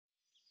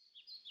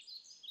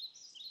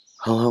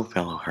Hello,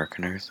 fellow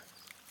Harkeners.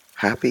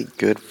 Happy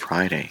Good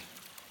Friday,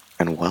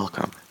 and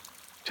welcome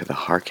to the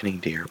Harkening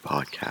Deer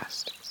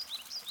podcast.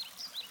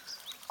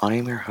 I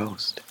am your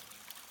host,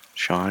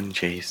 Sean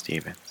J.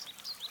 Stevens,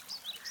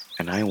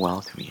 and I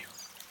welcome you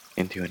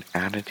into an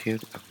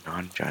attitude of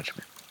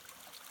non-judgment.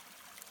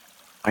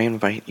 I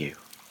invite you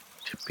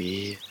to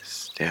be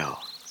still,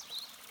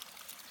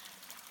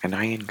 and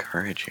I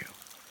encourage you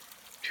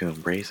to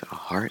embrace a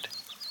heart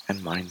and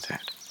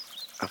mindset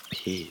of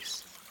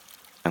peace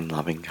and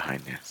loving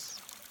kindness.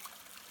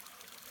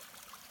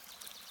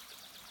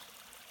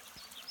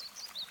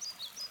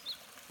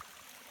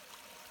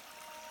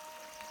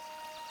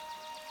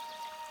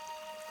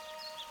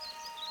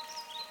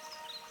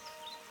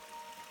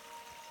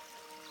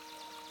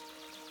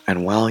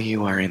 And while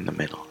you are in the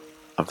middle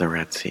of the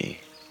Red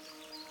Sea,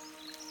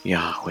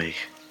 Yahweh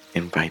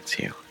invites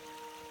you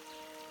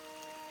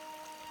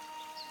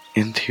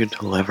into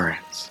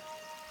deliverance.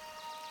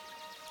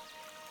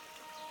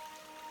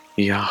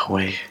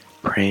 Yahweh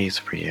prays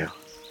for you.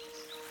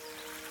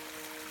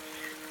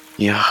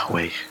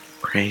 Yahweh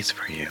prays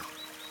for you.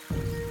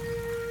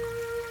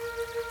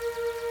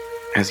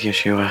 As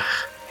Yeshua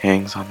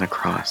hangs on the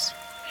cross,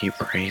 he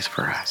prays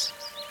for us.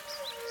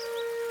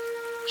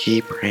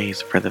 He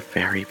prays for the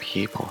very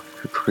people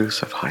who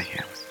crucify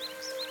him.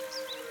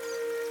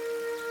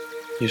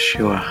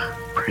 Yeshua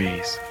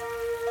prays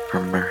for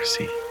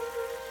mercy.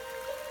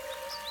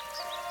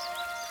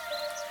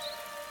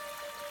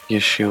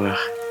 Yeshua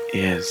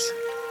is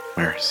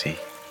mercy.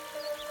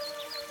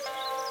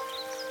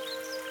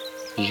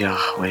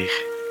 Yahweh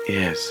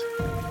is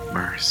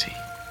mercy.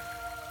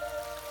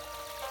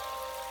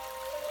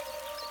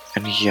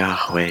 And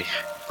Yahweh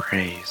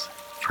prays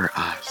for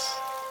us.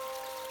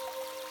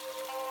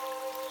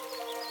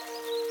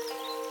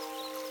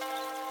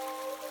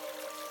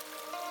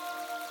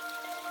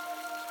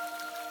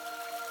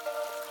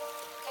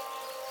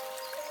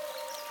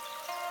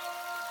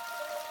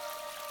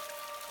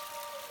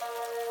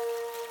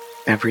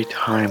 Every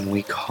time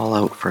we call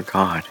out for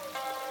God,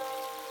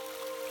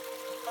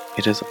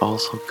 it is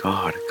also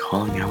God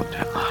calling out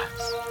to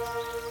us.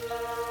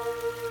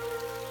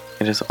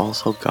 It is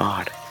also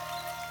God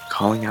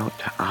calling out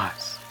to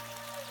us.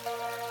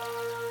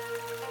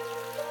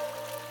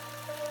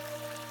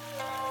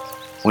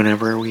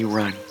 Whenever we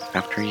run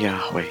after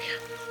Yahweh,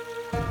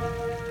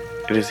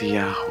 it is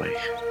Yahweh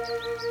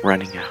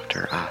running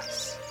after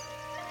us.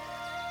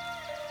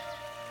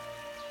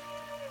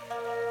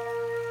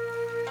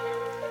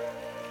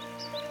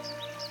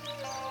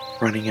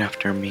 Running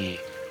after me.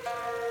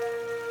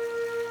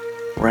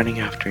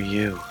 Running after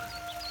you.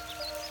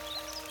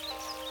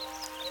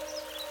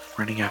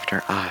 Running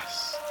after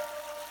us.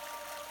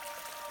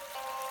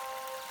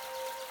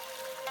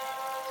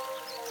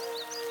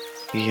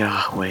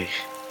 Yahweh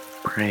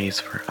prays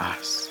for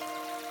us.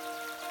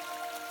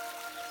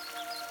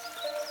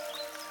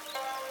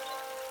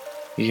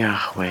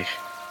 Yahweh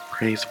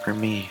prays for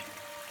me.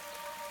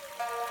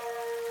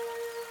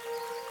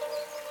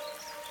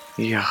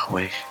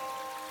 Yahweh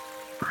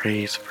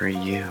prays for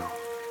you.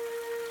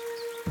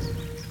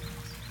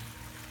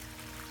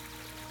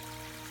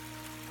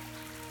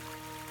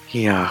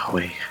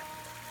 Yahweh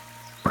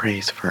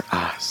prays for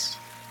us.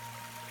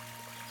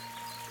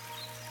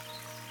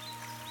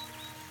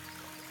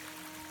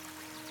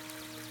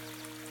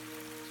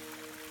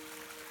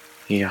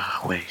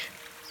 Yahweh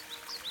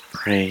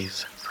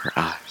prays for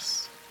us.